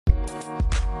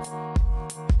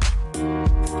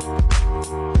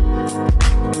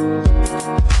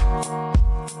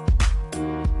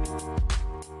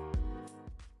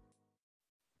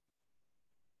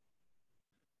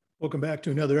Welcome back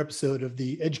to another episode of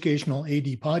the Educational AD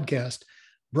Podcast,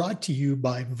 brought to you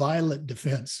by Violet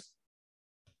Defense.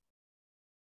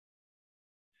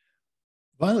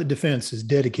 Violet Defense is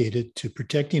dedicated to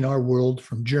protecting our world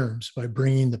from germs by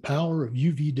bringing the power of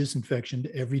UV disinfection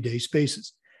to everyday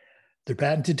spaces. Their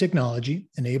patented technology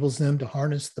enables them to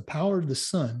harness the power of the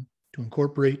sun to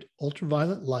incorporate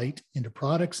ultraviolet light into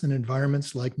products and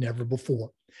environments like never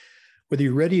before. Whether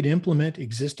you're ready to implement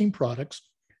existing products,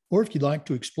 or if you'd like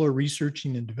to explore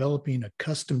researching and developing a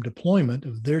custom deployment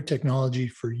of their technology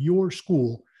for your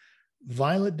school,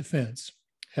 Violet Defense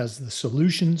has the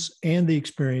solutions and the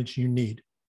experience you need.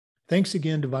 Thanks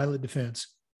again to Violet Defense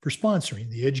for sponsoring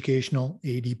the Educational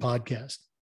AD Podcast.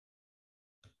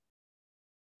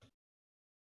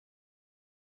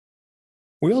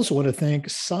 We also want to thank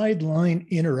Sideline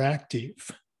Interactive.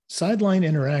 Sideline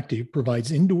Interactive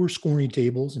provides indoor scoring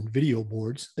tables and video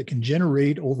boards that can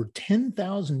generate over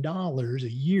 $10,000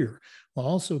 a year while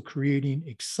also creating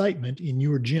excitement in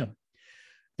your gym.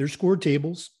 Their score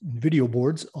tables and video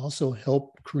boards also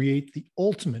help create the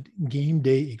ultimate game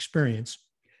day experience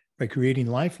by creating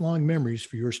lifelong memories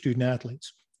for your student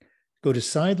athletes. Go to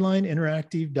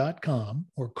sidelineinteractive.com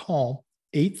or call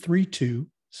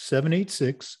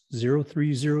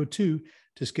 832-786-0302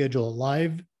 to schedule a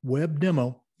live web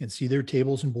demo and see their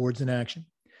tables and boards in action.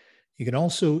 You can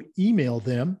also email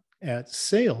them at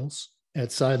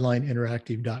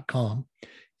sales@sidelineinteractive.com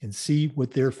and see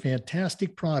what their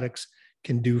fantastic products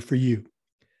can do for you.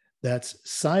 That's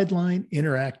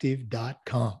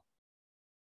sidelineinteractive.com.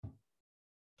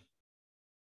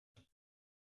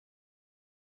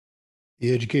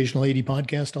 The Educational AD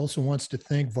Podcast also wants to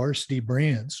thank Varsity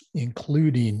Brands,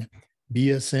 including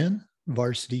BSN,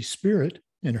 Varsity Spirit,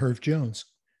 and Herff Jones.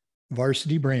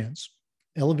 Varsity Brands,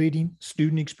 elevating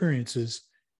student experiences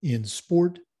in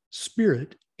sport,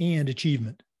 spirit, and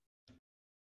achievement.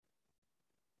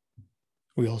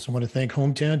 We also want to thank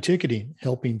Hometown Ticketing,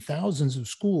 helping thousands of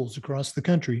schools across the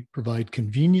country provide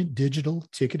convenient digital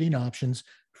ticketing options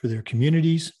for their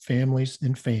communities, families,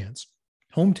 and fans.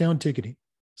 Hometown Ticketing,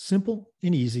 simple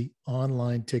and easy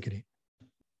online ticketing.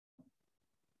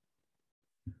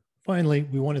 Finally,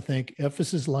 we want to thank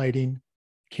Ephesus Lighting,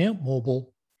 Camp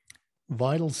Mobile,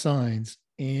 Vital Signs,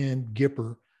 and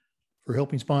Gipper for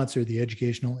helping sponsor the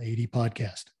Educational AD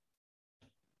Podcast.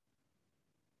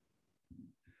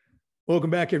 Welcome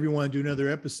back, everyone, to another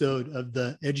episode of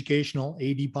the Educational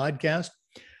AD Podcast.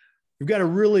 We've got a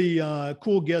really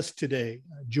cool guest today,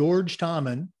 George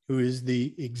Tahman, who is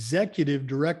the Executive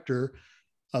Director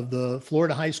of the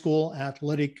Florida High School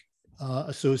Athletic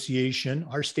Association,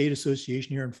 our state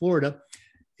association here in Florida,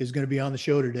 is going to be on the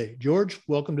show today. George,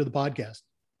 welcome to the podcast.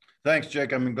 Thanks,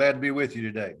 Jake. I'm glad to be with you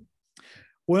today.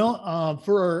 Well,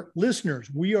 for our listeners,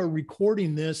 we are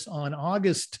recording this on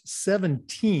August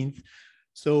 17th,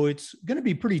 so it's going to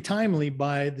be pretty timely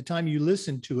by the time you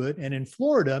listen to it. And in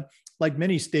Florida, like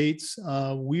many states,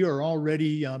 we are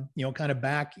already, kind of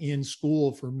back in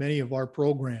school for many of our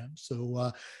programs.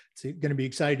 So it's going to be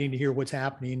exciting to hear what's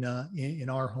happening in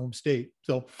our home state.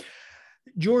 So,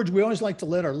 George, we always like to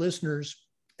let our listeners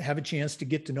have a chance to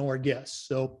get to know our guests.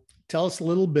 So tell us a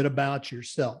little bit about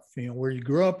yourself, where you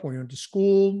grew up, where you went to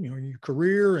school, your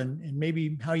career, and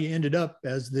maybe how you ended up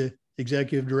as the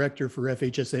executive director for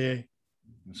FHSAA.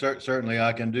 Certainly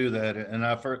I can do that. And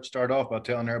I first start off by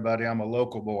telling everybody I'm a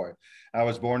local boy. I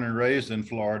was born and raised in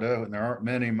Florida, and there aren't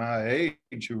many my age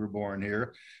who were born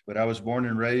here, but I was born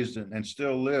and raised and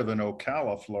still live in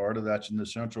Ocala, Florida. That's in the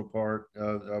central part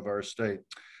of our state.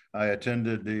 I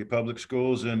attended the public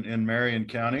schools in Marion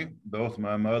County. Both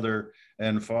my mother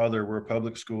and father were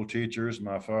public school teachers.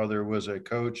 My father was a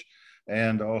coach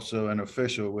and also an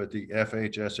official with the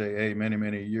FHSAA many,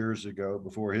 many years ago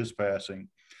before his passing.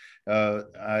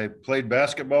 I played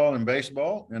basketball and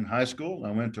baseball in high school.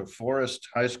 I went to Forest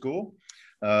High School.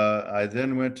 I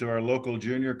then went to our local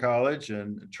junior college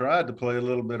and tried to play a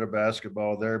little bit of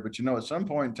basketball there. But, at some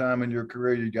point in time in your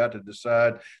career, you got to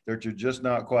decide that you're just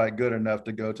not quite good enough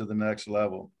to go to the next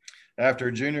level.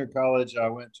 After junior college, I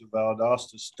went to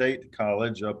Valdosta State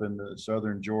College up in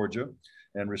southern Georgia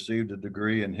and received a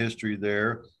degree in history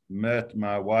there, met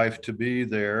my wife-to-be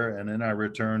there, and then I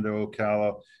returned to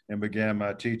Ocala and began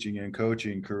my teaching and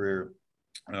coaching career.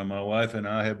 My wife and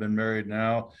I have been married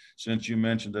now, since you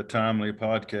mentioned the Timely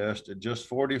podcast, just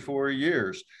 44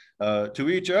 years to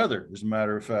each other, as a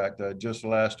matter of fact, just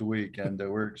last week, and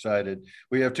we're excited.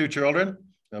 We have 2 children.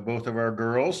 both of our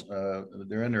girls.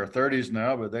 They're in their 30s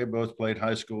now, but they both played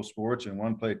high school sports and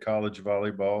one played college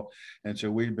volleyball. And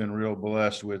so we've been real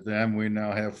blessed with them. We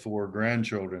now have 4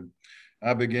 grandchildren.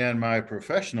 I began my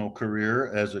professional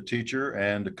career as a teacher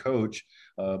and a coach,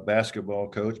 basketball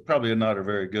coach, probably not a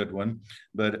very good one,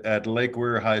 but at Lake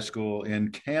Weir High School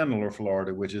in Candler,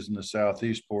 Florida, which is in the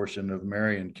southeast portion of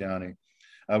Marion County.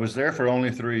 I was there for only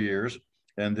 3 years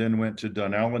and then went to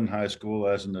Dunellen High School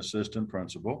as an assistant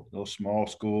principal, a little small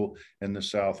school in the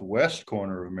southwest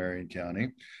corner of Marion County.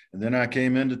 And then I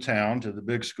came into town to the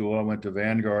big school. I went to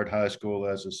Vanguard High School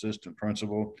as assistant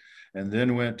principal, and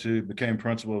then became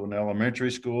principal of an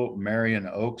elementary school, Marion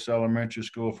Oaks Elementary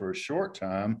School, for a short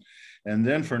time. And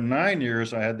then for 9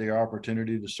 years, I had the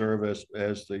opportunity to serve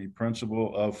as the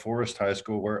principal of Forest High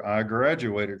School, where I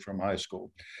graduated from high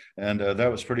school. And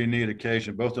that was a pretty neat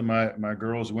occasion. Both of my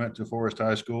girls went to Forest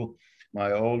High School.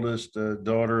 My oldest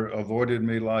daughter avoided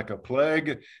me like a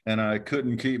plague, and I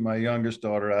couldn't keep my youngest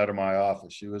daughter out of my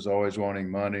office. She was always wanting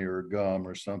money or gum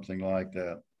or something like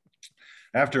that.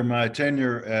 After my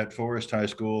tenure at Forest High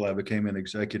School, I became an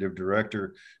executive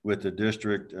director with the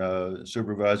district,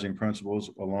 supervising principals,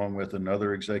 along with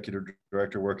another executive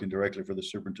director working directly for the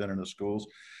superintendent of schools.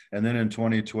 And then in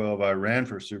 2012, I ran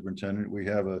for superintendent. We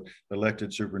have an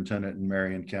elected superintendent in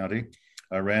Marion County.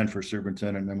 I ran for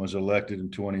superintendent and was elected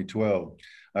in 2012.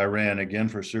 I ran again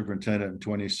for superintendent in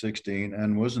 2016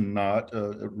 and was not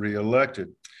reelected.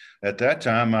 At that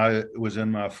time, I was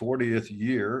in my 40th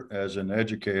year as an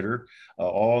educator,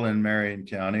 all in Marion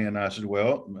County. And I said,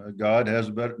 well, God has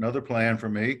another plan for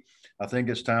me. I think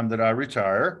it's time that I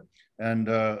retire. And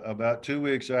about 2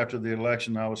 weeks after the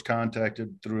election, I was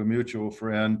contacted through a mutual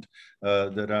friend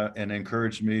and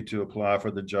encouraged me to apply for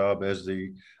the job as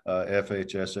the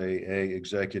FHSAA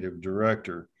executive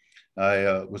director.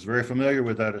 I was very familiar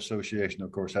with that association,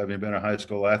 of course, having been a high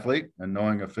school athlete and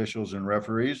knowing officials and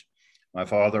referees. My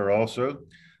father also,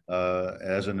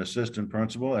 as an assistant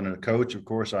principal and a coach, of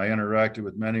course, I interacted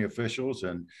with many officials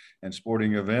and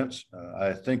sporting events.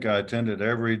 I think I attended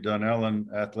every Dunellen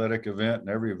athletic event and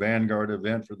every Vanguard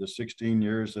event for the 16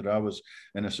 years that I was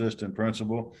an assistant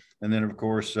principal. And then, of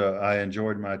course, I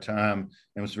enjoyed my time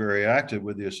and was very active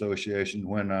with the association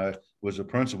when I was a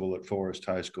principal at Forest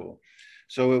High School.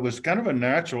 So it was kind of a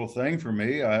natural thing for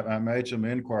me. I made some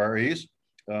inquiries.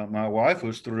 My wife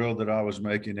was thrilled that I was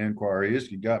making inquiries.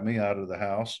 He got me out of the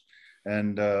house,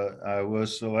 and I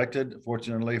was selected,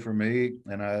 fortunately for me,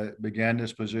 and I began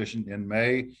this position in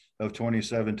May of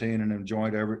 2017 and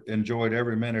enjoyed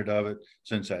every minute of it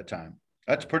since that time.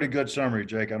 That's a pretty good summary,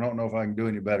 Jake. I don't know if I can do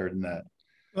any better than that.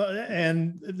 Well,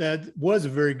 and that was a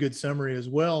very good summary as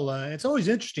well. It's always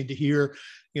interesting to hear,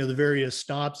 the various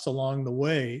stops along the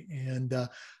way. And,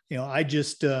 I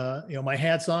just, my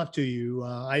hat's off to you.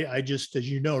 I just, as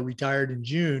you know, retired in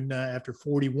June after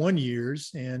 41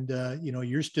 years. And,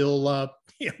 you're still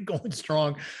going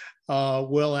strong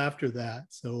well after that.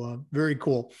 So very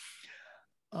cool.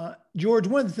 George,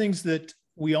 one of the things that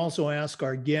we also ask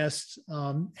our guests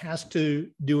has to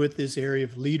do with this area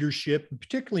of leadership, and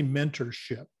particularly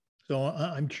mentorship. So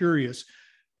I'm curious,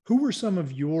 who were some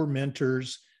of your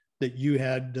mentors that you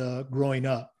had growing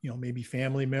up? Maybe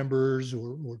family members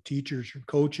or teachers or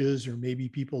coaches, or maybe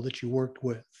people that you worked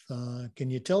with.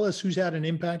 Can you tell us who's had an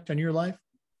impact on your life?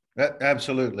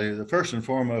 Absolutely. The first and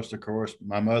foremost, of course,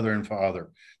 my mother and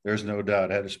father. There's no doubt.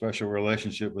 I had a special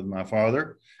relationship with my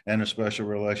father and a special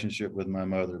relationship with my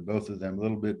mother, both of them a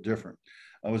little bit different.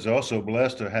 I was also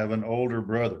blessed to have an older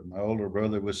brother. My older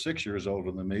brother was 6 years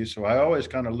older than me, so I always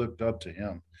kind of looked up to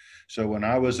him. So when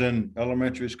I was in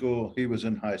elementary school, he was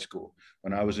in high school.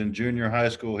 When I was in junior high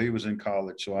school, he was in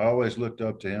college. So I always looked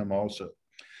up to him also.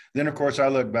 Then, of course, I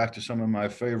look back to some of my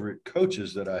favorite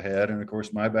coaches that I had. And, of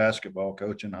course, my basketball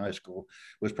coach in high school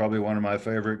was probably one of my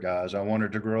favorite guys. I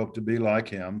wanted to grow up to be like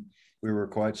him. We were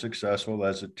quite successful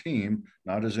as a team,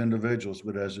 not as individuals,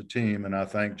 but as a team. And I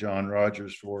thank John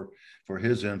Rogers for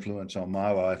his influence on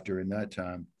my life during that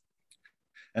time.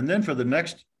 And then for the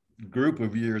next group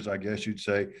of years, I guess you'd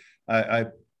say, I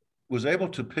was able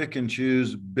to pick and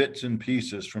choose bits and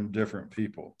pieces from different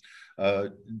people.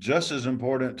 Just as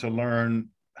important to learn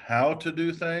how to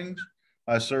do things,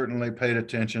 I certainly paid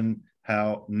attention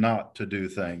how not to do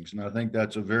things. And I think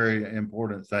that's a very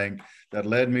important thing that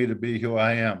led me to be who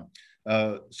I am.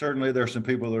 Certainly there's some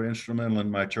people that are instrumental in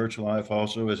my church life.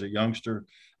 Also, as a youngster,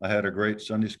 I had a great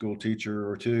Sunday school teacher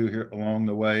or two here along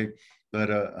the way, but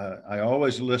I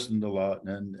always listened a lot.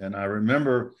 And I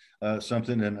remember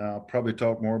something, and I'll probably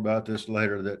talk more about this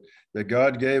later, that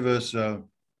God gave us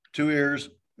 2 ears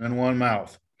and 1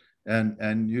 mouth.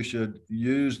 and you should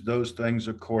use those things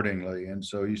accordingly. And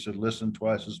so you should listen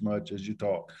twice as much as you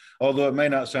talk, although it may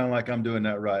not sound like I'm doing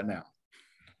that right now.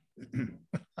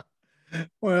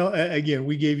 Well, again,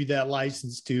 we gave you that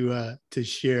license to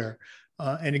share.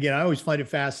 And again, I always find it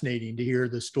fascinating to hear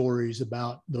the stories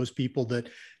about those people that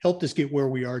helped us get where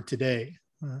we are today.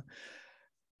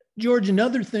 George,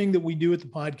 another thing that we do at the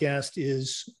podcast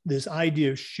is this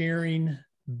idea of sharing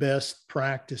best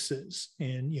practices.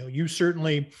 And, you've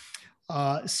certainly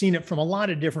seen it from a lot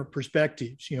of different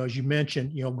perspectives. As you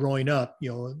mentioned, growing up,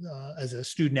 as a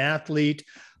student athlete,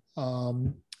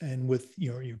 and with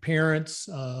your parents,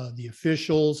 the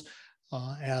officials,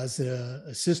 as an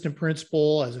assistant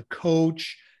principal, as a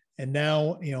coach, and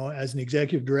now as an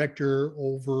executive director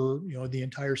over the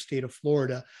entire state of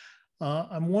Florida.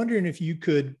 I'm wondering if you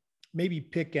could maybe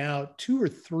pick out 2 or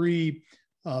 3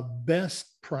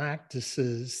 best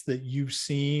practices that you've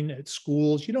seen at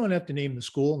schools. You don't have to name the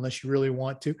school unless you really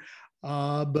want to,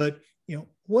 but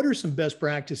what are some best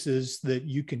practices that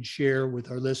you can share with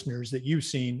our listeners that you've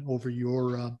seen over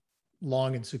your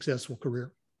long and successful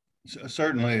career?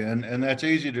 Certainly, and that's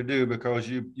easy to do because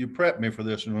you prepped me for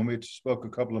this, and when we spoke a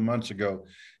couple of months ago,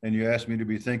 and you asked me to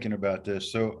be thinking about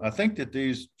this. So I think that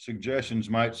these suggestions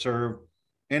might serve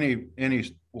any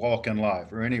walk in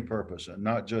life or any purpose, and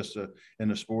not just in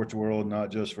the sports world,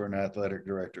 not just for an athletic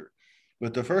director.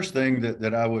 But the first thing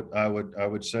that I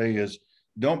would say is,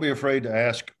 don't be afraid to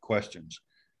ask questions.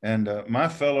 And my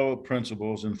fellow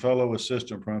principals and fellow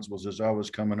assistant principals, as I was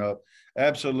coming up,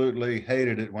 absolutely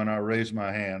hated it when I raised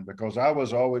my hand, because I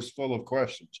was always full of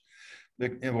questions.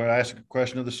 I would ask a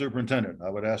question of the superintendent. I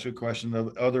would ask a question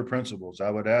of other principals. I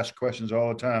would ask questions all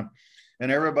the time.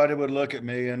 And everybody would look at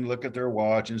me and look at their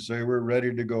watch and say, we're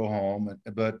ready to go home.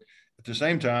 But at the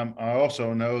same time, I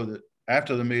also know that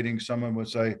after the meeting, someone would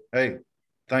say, hey,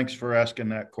 thanks for asking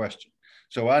that question.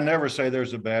 So I never say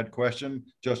there's a bad question,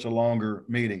 just a longer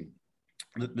meeting.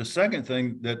 The second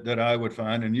thing that I would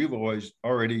find, and you've always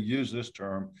already used this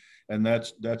term, and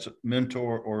that's a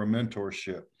mentor or a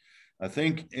mentorship. I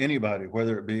think anybody,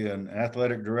 whether it be an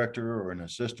athletic director or an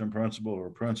assistant principal or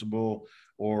a principal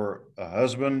or a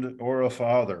husband or a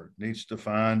father, needs to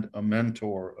find a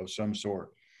mentor of some sort.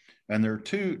 And there are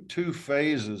two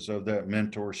phases of that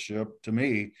mentorship to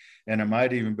me, and it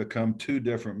might even become 2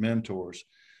 different mentors.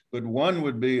 But one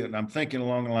would be, and I'm thinking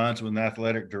along the lines of an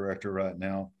athletic director right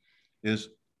now, is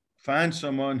find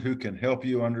someone who can help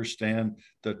you understand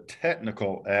the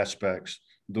technical aspects,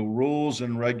 the rules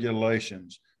and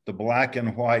regulations, the black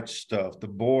and white stuff, the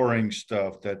boring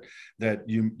stuff that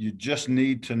you just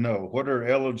need to know. What are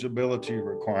eligibility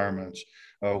requirements?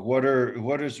 What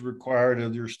is required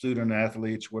of your student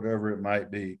athletes, whatever it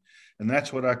might be. And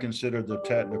that's what I consider the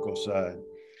technical side.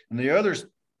 And the other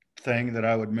thing that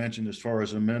I would mention as far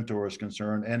as a mentor is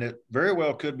concerned, and it very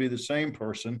well could be the same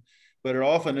person, but it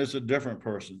often is a different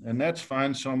person. And that's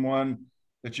find someone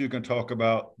that you can talk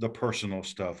about the personal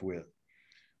stuff with.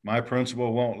 My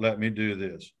principal won't let me do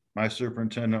this. My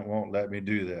superintendent won't let me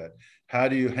do that. How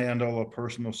do you handle a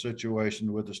personal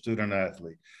situation with a student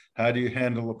athlete? How do you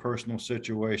handle a personal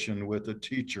situation with a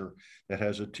teacher that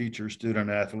has a teacher-student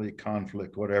athlete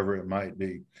conflict, whatever it might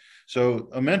be? So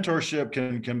a mentorship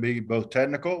can be both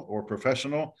technical or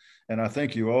professional. And I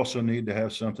think you also need to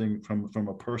have something from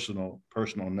a personal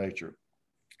nature.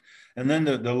 And then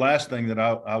the last thing that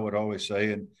I would always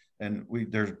say, and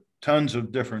there's tons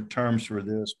of different terms for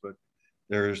this, but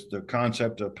there's the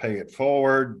concept of pay it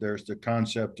forward. There's the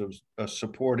concept of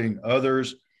supporting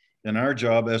others. And our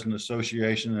job as an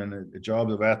association and the job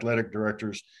of athletic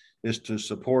directors is to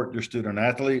support your student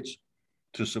athletes,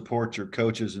 to support your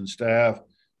coaches and staff,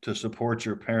 to support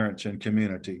your parents and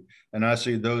community. And I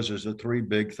see those as the 3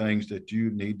 big things that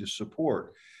you need to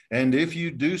support. And if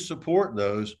you do support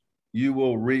those, you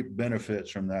will reap benefits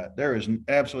from that. There is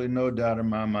absolutely no doubt in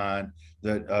my mind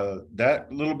that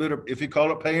that little bit of, if you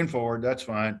call it paying forward, that's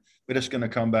fine, but it's going to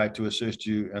come back to assist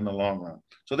you in the long run.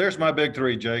 So there's my big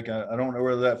 3, Jake. I don't know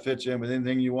whether that fits in with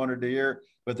anything you wanted to hear,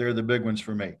 but they're the big ones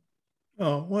for me.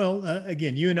 Oh, well,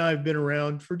 again, you and I have been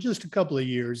around for just a couple of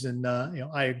years, and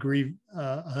I agree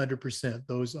 100%.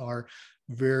 Those are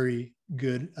very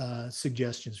good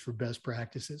suggestions for best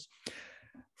practices.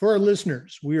 For our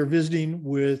listeners, we are visiting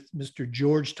with Mr.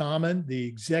 George Tahman, the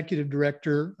Executive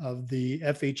Director of the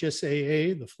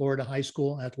FHSAA, the Florida High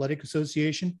School Athletic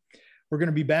Association. We're going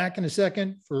to be back in a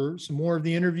second for some more of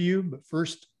the interview, but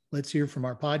first, let's hear from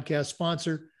our podcast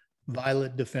sponsor,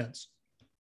 Violet Defense.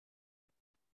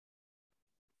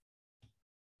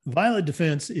 Violet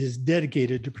Defense is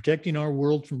dedicated to protecting our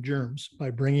world from germs by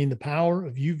bringing the power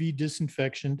of UV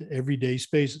disinfection to everyday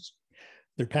spaces.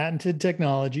 Their patented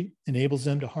technology enables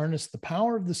them to harness the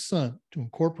power of the sun to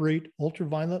incorporate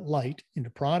ultraviolet light into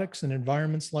products and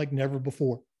environments like never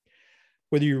before.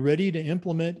 Whether you're ready to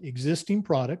implement existing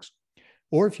products,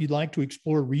 or if you'd like to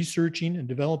explore researching and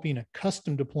developing a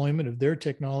custom deployment of their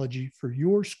technology for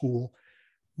your school,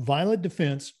 Violet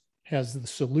Defense has the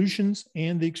solutions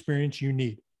and the experience you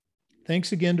need.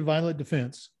 Thanks again to Violet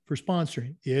Defense for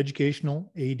sponsoring the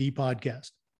Educational AD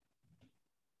Podcast.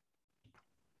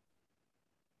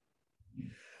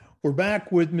 We're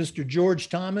back with Mr. George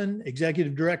Tahman,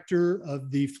 Executive Director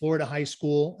of the Florida High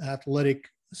School Athletic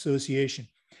Association.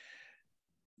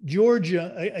 George,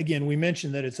 again, we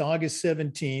mentioned that it's August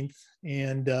 17th,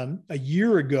 and a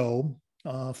year ago,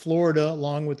 Florida,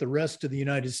 along with the rest of the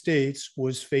United States,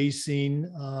 was facing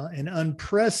an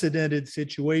unprecedented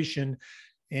situation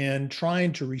and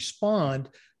trying to respond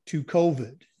to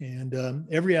COVID. And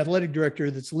every athletic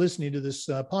director that's listening to this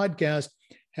podcast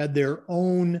had their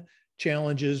own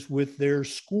challenges with their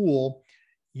school.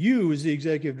 You, as the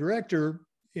executive director,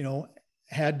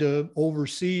 had to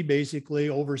oversee basically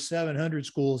over 700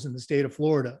 schools in the state of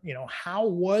Florida. How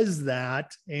was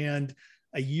that? And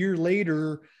a year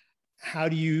later, how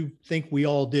do you think we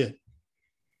all did?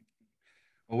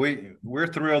 Well, we're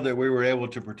thrilled that we were able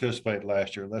to participate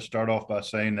last year. Let's start off by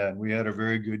saying that we had a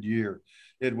very good year.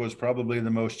 It was probably the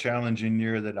most challenging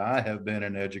year that I have been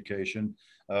in education,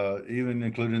 even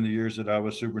including the years that I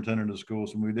was superintendent of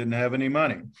schools and we didn't have any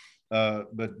money.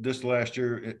 But this last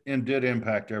year, it did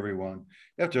impact everyone.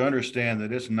 You have to understand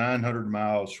that it's 900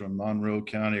 miles from Monroe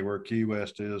County, where Key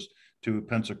West is, to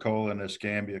Pensacola and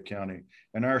Escambia County.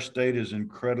 And our state is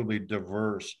incredibly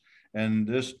diverse. And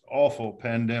this awful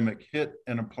pandemic hit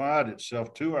and applied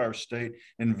itself to our state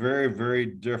in very, very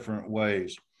different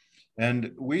ways.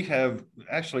 And we have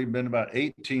actually been about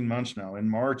 18 months now. In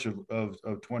March of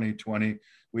 2020,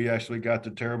 we actually got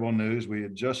the terrible news. We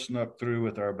had just snuck through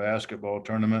with our basketball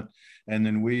tournament, and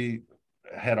then we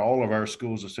had all of our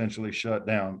schools essentially shut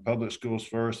down, public schools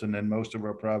first, and then most of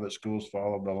our private schools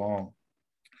followed along.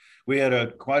 We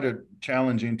had quite a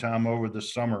challenging time over the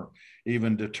summer,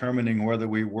 even determining whether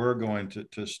we were going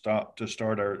to start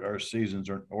our seasons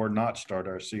or not start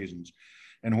our seasons.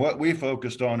 And what we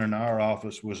focused on in our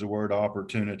office was the word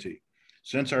opportunity.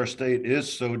 Since our state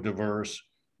is so diverse,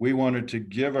 we wanted to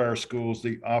give our schools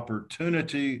the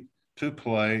opportunity to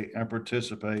play and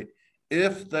participate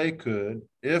if they could,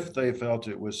 if they felt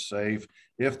it was safe,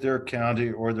 if their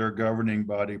county or their governing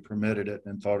body permitted it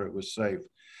and thought it was safe.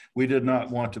 We did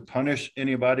not want to punish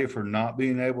anybody for not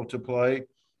being able to play.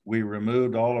 We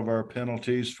removed all of our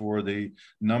penalties for the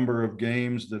number of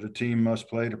games that a team must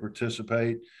play to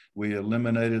participate. We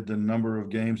eliminated the number of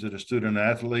games that a student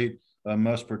athlete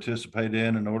must participate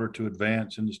in order to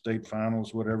advance in the state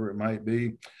finals, whatever it might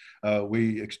be.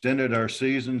 We extended our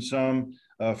season some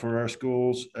for our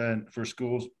schools and for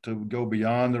schools to go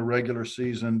beyond the regular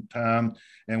season time.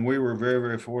 And we were very,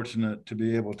 very fortunate to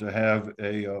be able to have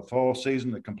a fall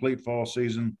season, a complete fall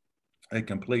season, a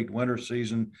complete winter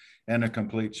season, and a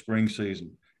complete spring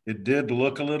season. It did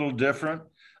look a little different,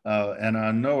 and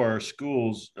I know our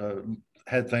schools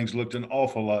had things looked an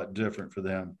awful lot different for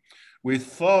them. We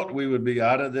thought we would be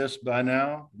out of this by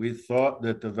now. We thought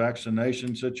that the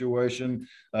vaccination situation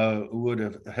would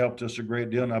have helped us a great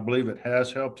deal, and I believe it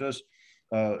has helped us.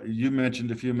 You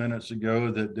mentioned a few minutes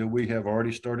ago that we have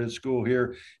already started school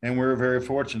here, and we're very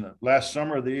fortunate. Last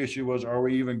summer, the issue was, are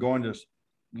we even going to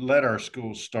let our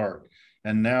schools start?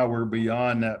 And now we're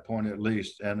beyond that point at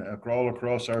least. And all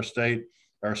across our state,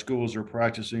 our schools are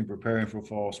practicing, preparing for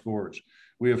fall sports.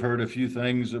 We have heard a few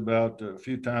things about a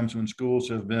few times when schools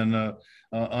have been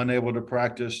unable to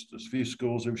practice. A few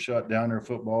schools have shut down their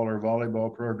football or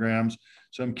volleyball programs.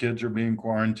 Some kids are being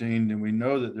quarantined, and we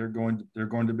know that there are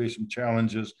going to be some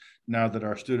challenges now that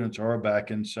our students are back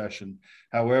in session.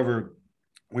 However,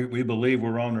 we believe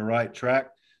we're on the right track.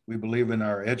 We believe in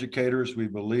our educators. We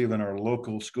believe in our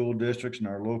local school districts and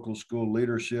our local school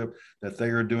leadership that they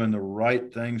are doing the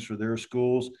right things for their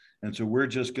schools. And so we're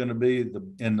just going to be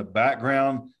in the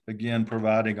background, again,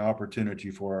 providing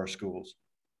opportunity for our schools.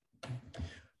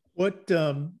 What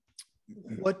do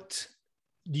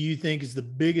you think is the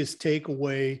biggest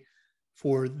takeaway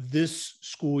for this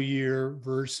school year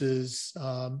versus,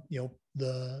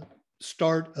 the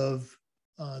start of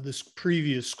this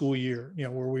previous school year,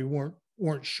 where we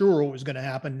weren't sure what was going to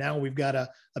happen? Now we've got a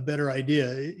better idea.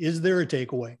 Is there a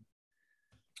takeaway?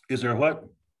 Is there what?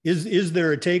 Is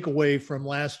there a takeaway from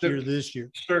last year to this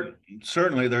year?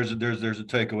 Certainly there's a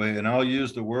takeaway, and I'll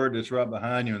use the word that's right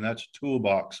behind you, and that's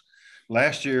toolbox.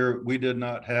 Last year, we did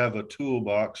not have a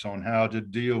toolbox on how to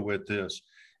deal with this.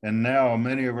 And now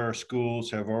many of our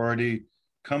schools have already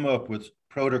come up with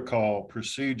protocol,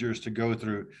 procedures to go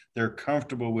through. They're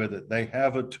comfortable with it. They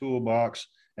have a toolbox,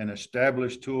 an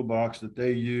established toolbox that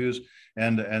they use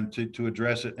and to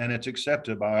address it, and it's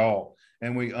accepted by all.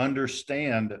 And we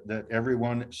understand that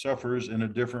everyone suffers in a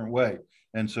different way.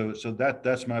 And so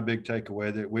that's my big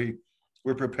takeaway, that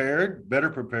we're prepared, better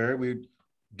prepared. We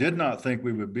did not think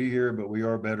we would be here, but we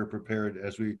are better prepared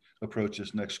as we approach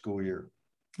this next school year.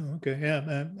 Okay.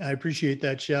 Yeah. I appreciate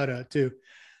that shout out too.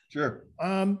 Sure.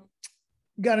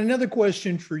 Got another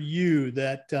question for you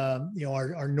that,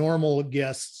 our normal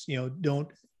guests, don't,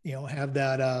 have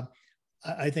that,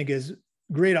 I think is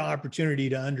great opportunity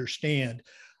to understand.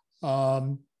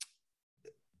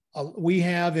 We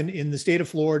have in the state of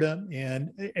Florida,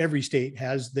 and every state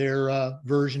has their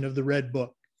version of the Red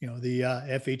Book, the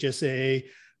FHSAA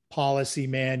policy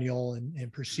manual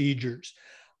and procedures.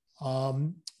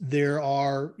 There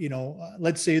are,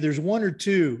 let's say there's one or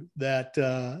two that,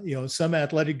 some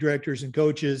athletic directors and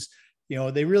coaches,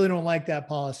 they really don't like that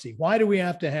policy. Why do we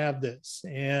have to have this?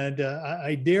 And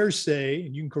I dare say,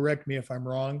 and you can correct me if I'm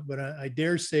wrong, but I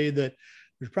dare say that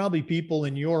there's probably people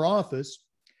in your office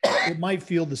that might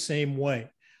feel the same way.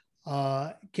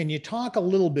 Can you talk a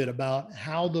little bit about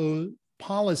how those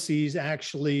policies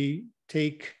actually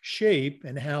take shape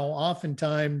and how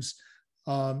oftentimes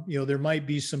there might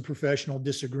be some professional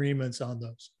disagreements on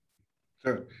those?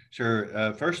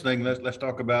 Sure. First thing, let's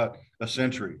talk about a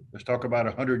century. Let's talk about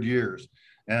 100 years.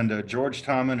 And George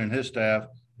Tomlin and his staff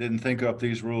didn't think up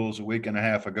these rules a week and a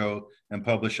half ago and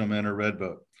publish them in a Red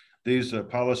Book. These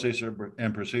policies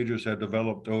and procedures have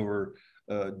developed over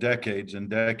decades and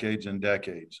decades and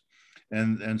decades.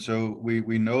 And so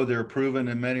we know they're proven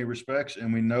in many respects,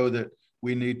 and we know that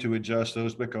we need to adjust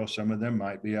those because some of them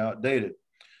might be outdated.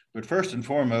 But first and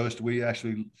foremost, we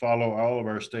actually follow all of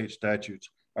our state statutes.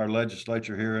 Our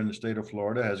legislature here in the state of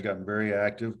Florida has gotten very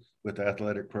active with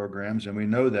athletic programs, and we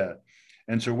know that.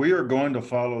 And so we are going to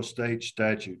follow state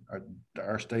statute.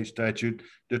 Our state statute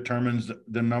determines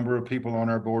the number of people on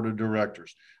our board of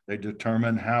directors. They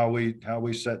determine how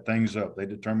we set things up. They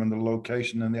determine the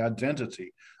location and the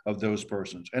identity of those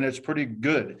persons. And it's pretty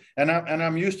good. And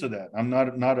I'm used to that. I'm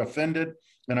not offended,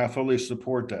 and I fully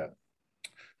support that.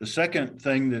 The second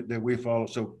thing that we follow,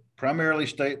 so primarily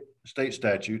state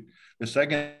statute. The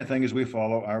second thing is we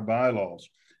follow our bylaws.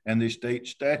 And the state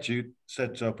statute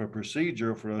sets up a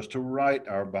procedure for us to write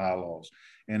our bylaws.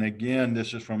 And again,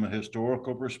 this is from a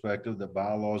historical perspective, the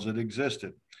bylaws that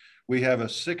existed. We have a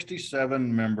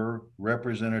 67-member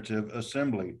representative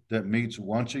assembly that meets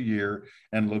once a year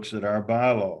and looks at our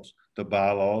bylaws. The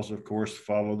bylaws, of course,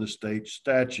 follow the state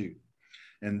statute.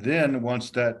 And then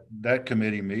once that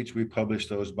committee meets, we publish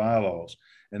those bylaws.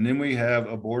 And then we have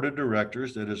a board of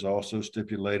directors that is also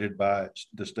stipulated by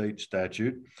the state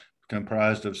statute,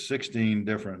 comprised of 16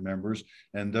 different members,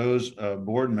 and those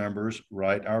board members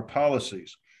write our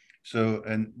policies. So,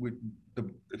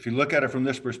 if you look at it from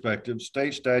this perspective,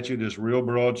 state statute is real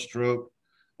broad stroke,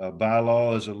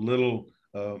 bylaw is a little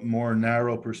more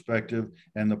narrow perspective,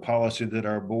 and the policy that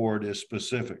our board is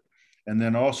specific. And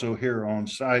then also here on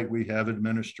site, we have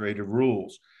administrative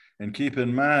rules. And keep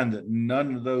in mind that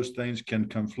none of those things can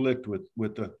conflict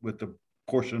with the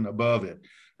portion above it.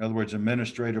 In other words,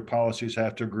 administrative policies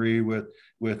have to agree with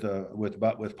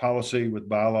policy, with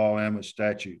bylaw, and with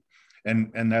statute.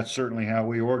 And that's certainly how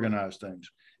we organize things.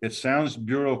 It sounds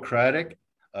bureaucratic,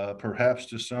 perhaps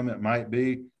to some it might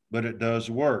be, but it does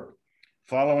work.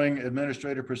 Following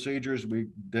administrative procedures, we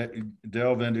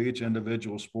delve into each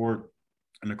individual sport.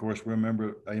 And of course, we're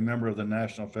a member of the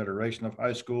National Federation of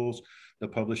High Schools, the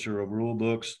publisher of rule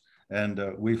books, and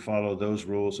we follow those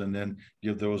rules and then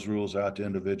give those rules out to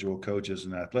individual coaches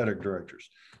and athletic directors.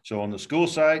 So on the school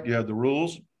side, you have the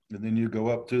rules, and then you go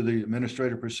up to the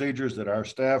administrative procedures that our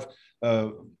staff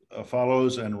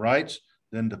follows and writes,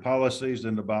 then the policies,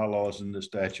 then the bylaws, and the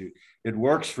statute. It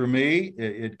works for me.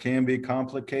 It can be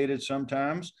complicated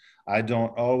sometimes. I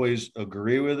don't always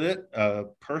agree with it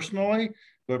personally,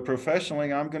 but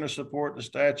professionally, I'm going to support the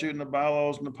statute and the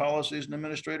bylaws and the policies and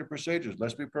administrative procedures.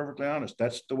 Let's be perfectly honest.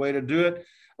 That's the way to do it.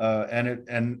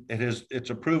 It's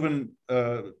a proven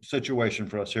situation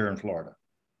for us here in Florida.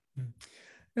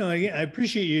 No, I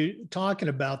appreciate you talking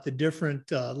about the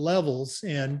different levels.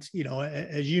 And,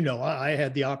 as you know, I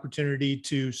had the opportunity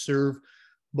to serve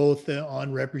both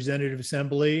on Representative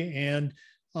Assembly and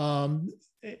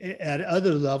at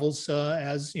other levels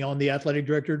as on the Athletic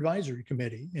Director Advisory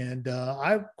Committee. And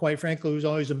I, quite frankly, was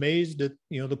always amazed at,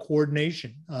 the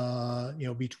coordination,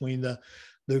 between the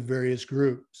various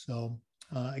groups. So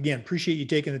again, appreciate you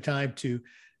taking the time to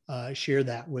share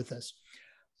that with us.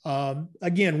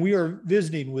 Again, we are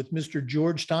visiting with Mr.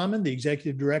 George Tahman, the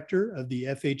Executive Director of the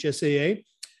FHSAA.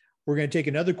 We're going to take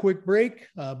another quick break,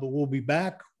 but we'll be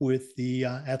back with the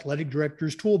Athletic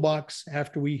Director's Toolbox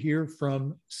after we hear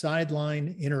from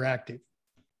Sideline Interactive.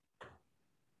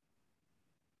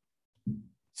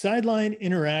 Sideline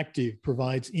Interactive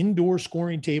provides indoor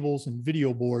scoring tables and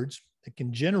video boards that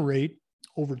can generate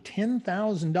over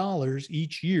 $10,000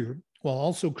 each year while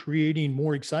also creating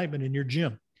more excitement in your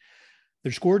gym.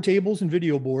 Their score tables and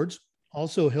video boards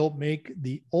also help make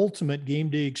the ultimate game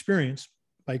day experience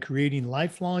by creating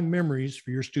lifelong memories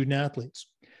for your student athletes.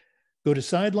 Go to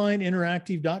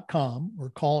sidelineinteractive.com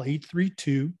or call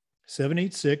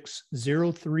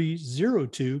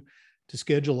 832-786-0302 to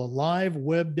schedule a live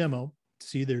web demo to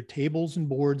see their tables and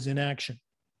boards in action.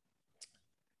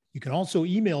 You can also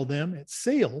email them at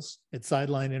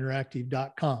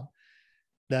sales@sidelineinteractive.com.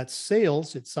 That's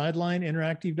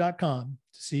sales@sidelineinteractive.com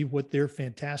to see what their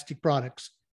fantastic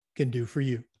products can do for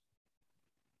you.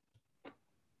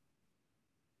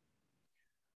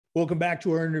 Welcome back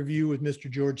to our interview with Mr.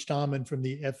 George Tahman from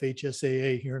the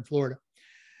FHSAA here in Florida.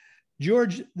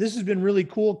 George, this has been really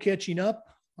cool catching up,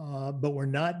 but we're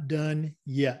not done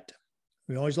yet.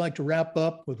 We always like to wrap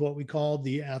up with what we call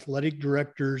the Athletic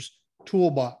Director's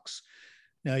Toolbox.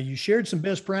 Now, you shared some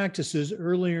best practices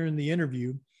earlier in the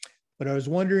interview, but I was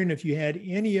wondering if you had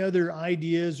any other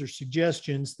ideas or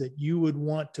suggestions that you would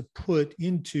want to put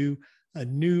into a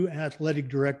new Athletic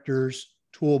Director's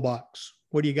Toolbox.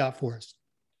 What do you got for us?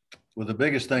 Well, the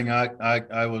biggest thing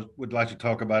I would like to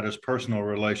talk about is personal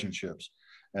relationships,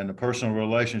 and the personal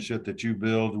relationship that you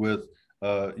build with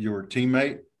your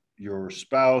teammate, your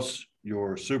spouse,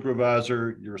 your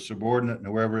supervisor, your subordinate, and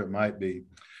whoever it might be.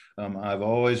 I've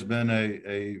always been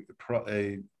a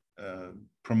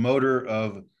promoter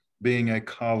of being a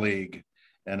colleague,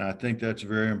 and I think that's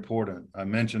very important. I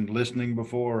mentioned listening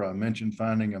before. I mentioned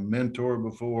finding a mentor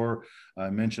before.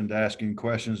 I mentioned asking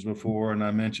questions before, and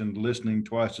I mentioned listening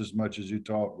twice as much as you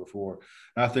talk before.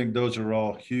 I think those are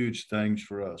all huge things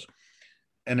for us.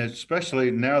 And especially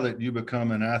now that you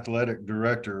become an athletic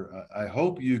director, I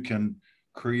hope you can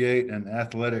create an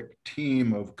athletic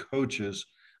team of coaches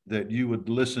that you would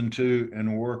listen to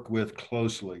and work with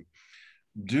closely.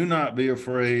 Do not be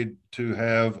afraid to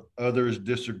have others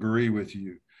disagree with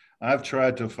you. I've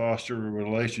tried to foster a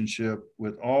relationship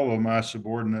with all of my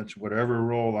subordinates, whatever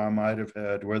role I might have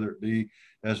had, whether it be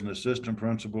as an assistant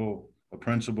principal, a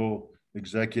principal,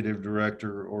 executive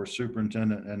director, or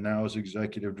superintendent, and now as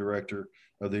executive director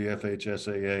of the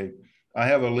FHSAA. I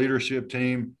have a leadership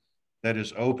team that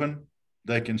is open.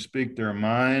 They can speak their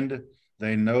mind.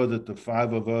 They know that the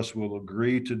five of us will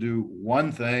agree to do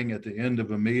one thing at the end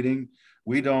of a meeting.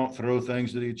 We don't throw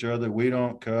things at each other. We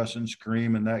don't cuss and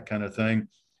scream and that kind of thing.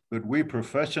 But we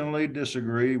professionally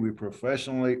disagree. We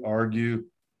professionally argue,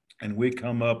 and we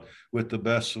come up with the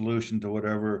best solution to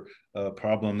whatever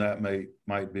problem that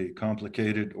might be,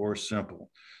 complicated or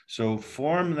simple. So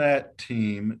form that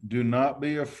team. Do not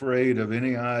be afraid of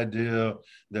any idea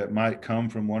that might come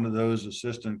from one of those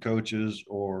assistant coaches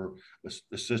or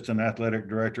assistant athletic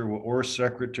director or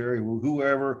secretary,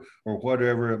 whoever or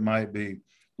whatever it might be.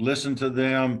 Listen to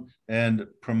them and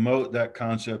promote that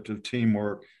concept of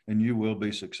teamwork, and you will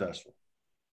be successful.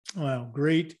 Wow,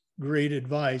 great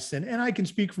advice. And I can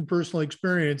speak from personal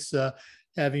experience,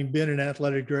 having been an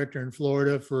athletic director in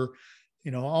Florida for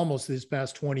almost this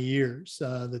past 20 years,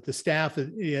 that the staff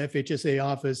at the FHSA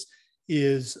office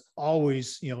is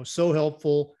always, so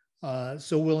helpful,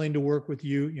 so willing to work with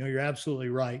you. You're absolutely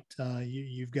right.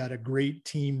 You've got a great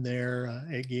team there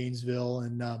at Gainesville,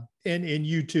 and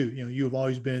you too. You have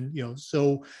always been,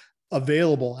 so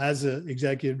available as an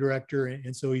executive director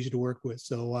and so easy to work with.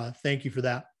 So thank you for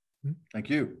that.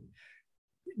 Thank you.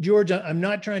 George, I'm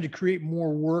not trying to create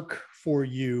more work for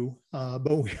you,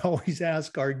 but we always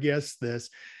ask our guests this.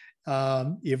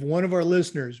 If one of our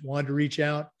listeners wanted to reach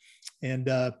out and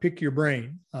pick your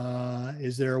brain,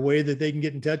 is there a way that they can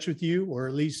get in touch with you, or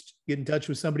at least get in touch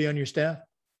with somebody on your staff?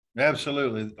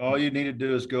 Absolutely. All you need to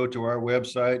do is go to our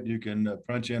website. You can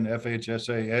punch in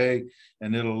FHSAA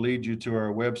and it'll lead you to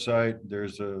our website.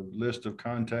 There's a list of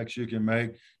contacts you can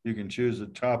make. You can choose a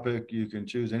topic. You can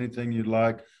choose anything you'd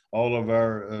like. All of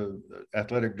our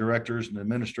athletic directors and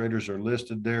administrators are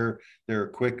listed there. There are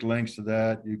quick links to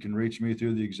that. You can reach me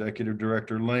through the executive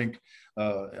director link.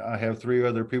 I have 3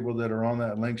 other people that are on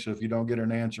that link. So if you don't get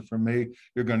an answer from me,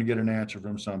 you're going to get an answer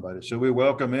from somebody. So we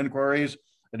welcome inquiries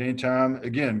at any time.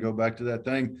 Again, go back to that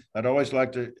thing. I'd always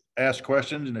like to ask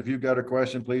questions. And if you've got a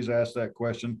question, please ask that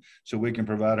question so we can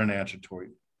provide an answer to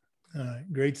you.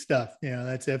 Great stuff.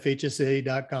 That's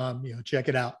FHSA.com. Check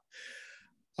it out.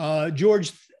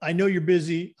 George, I know you're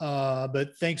busy,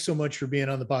 but thanks so much for being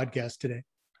on the podcast today.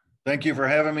 Thank you for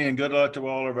having me, and good luck to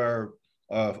all of our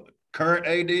current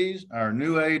ADs, our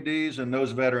new ADs, and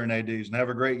those veteran ADs, and have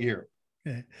a great year.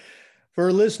 Okay. For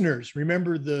our listeners,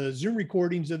 remember the Zoom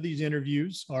recordings of these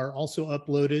interviews are also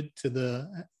uploaded to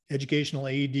the Educational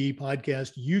AD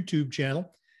Podcast YouTube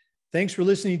channel. Thanks for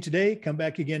listening today. Come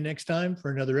back again next time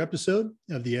for another episode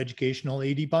of the Educational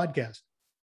AD Podcast.